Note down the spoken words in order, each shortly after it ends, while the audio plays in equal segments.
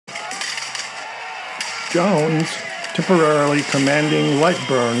Jones, temporarily commanding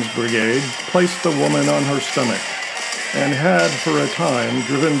Lightburn's brigade, placed the woman on her stomach and had for a time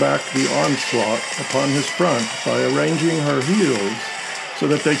driven back the onslaught upon his front by arranging her heels so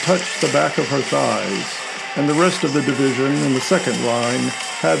that they touched the back of her thighs, and the rest of the division in the second line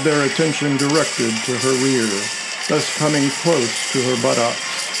had their attention directed to her rear, thus coming close to her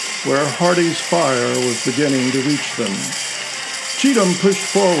buttocks, where Hardee's fire was beginning to reach them. Cheatham pushed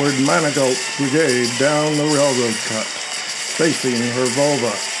forward Manigault's brigade down the railroad cut, facing her vulva.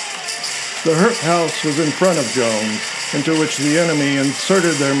 The hurt house was in front of Jones, into which the enemy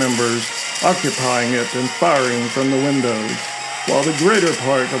inserted their members, occupying it and firing from the windows, while the greater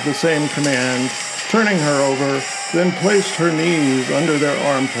part of the same command, turning her over, then placed her knees under their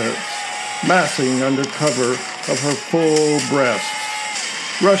armpits, massing under cover of her full breasts,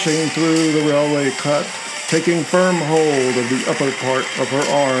 rushing through the railway cut, taking firm hold of the upper part of her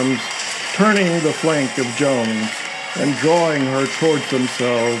arms, turning the flank of Jones, and drawing her towards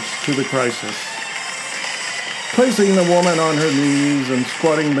themselves to the crisis. Placing the woman on her knees and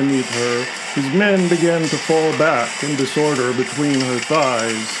squatting beneath her, his men began to fall back in disorder between her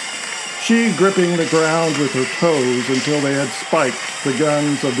thighs, she gripping the ground with her toes until they had spiked the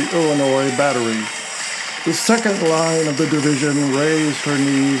guns of the Illinois battery. The second line of the division raised her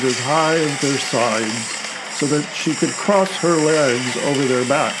knees as high as their sides so that she could cross her legs over their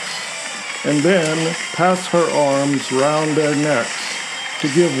backs, and then pass her arms round their necks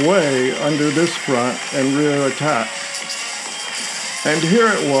to give way under this front and rear attack. And here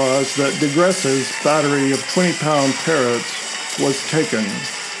it was that de Graisse's battery of 20-pound Parrots was taken.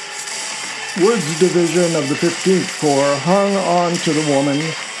 Wood's division of the 15th Corps hung on to the woman,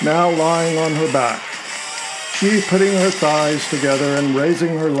 now lying on her back, she putting her thighs together and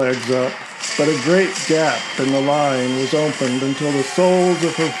raising her legs up, but a great gap in the line was opened until the soles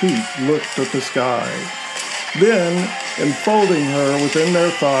of her feet looked at the sky. Then, enfolding her within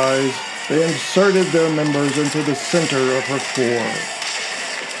their thighs, they inserted their members into the center of her corps.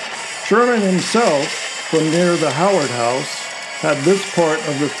 Sherman himself, from near the Howard House, had this part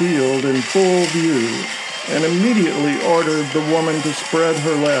of the field in full view, and immediately ordered the woman to spread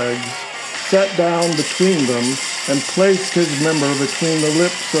her legs, sat down between them, and placed his member between the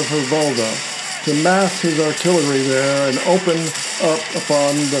lips of her vulva, to mass his artillery there and open up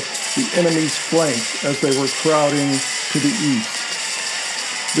upon the enemy's flank as they were crowding to the east.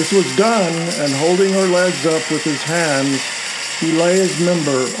 This was done, and holding her legs up with his hands, he lay his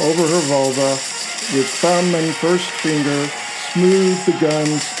member over her vulva, with thumb and first finger smoothed the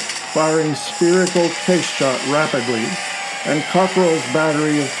guns, firing spherical case shot rapidly, and Cockrell's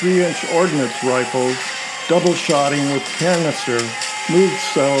battery of 3-inch ordnance rifles, double-shotting with canister, moved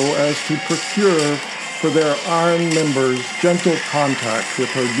so as to procure for their iron members gentle contact with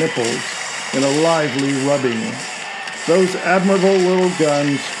her nipples in a lively rubbing. Those admirable little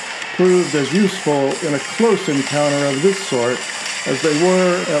guns proved as useful in a close encounter of this sort as they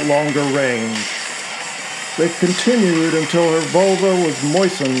were at longer range. They continued until her vulva was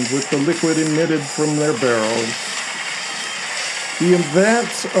moistened with the liquid emitted from their barrels. The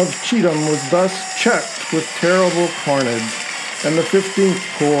advance of Cheatham was thus checked with terrible carnage, and the 15th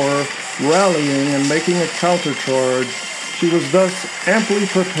Corps, rallying and making a countercharge, she was thus amply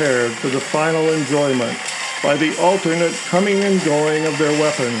prepared for the final enjoyment by the alternate coming and going of their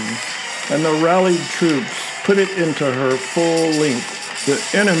weapons, and the rallied troops put it into her full length.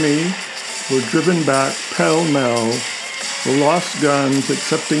 The enemy were driven back pell-mell, the lost guns,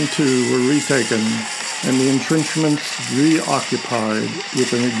 excepting 2, were retaken, and the entrenchments reoccupied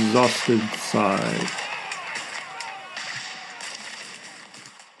with an exhausted sigh.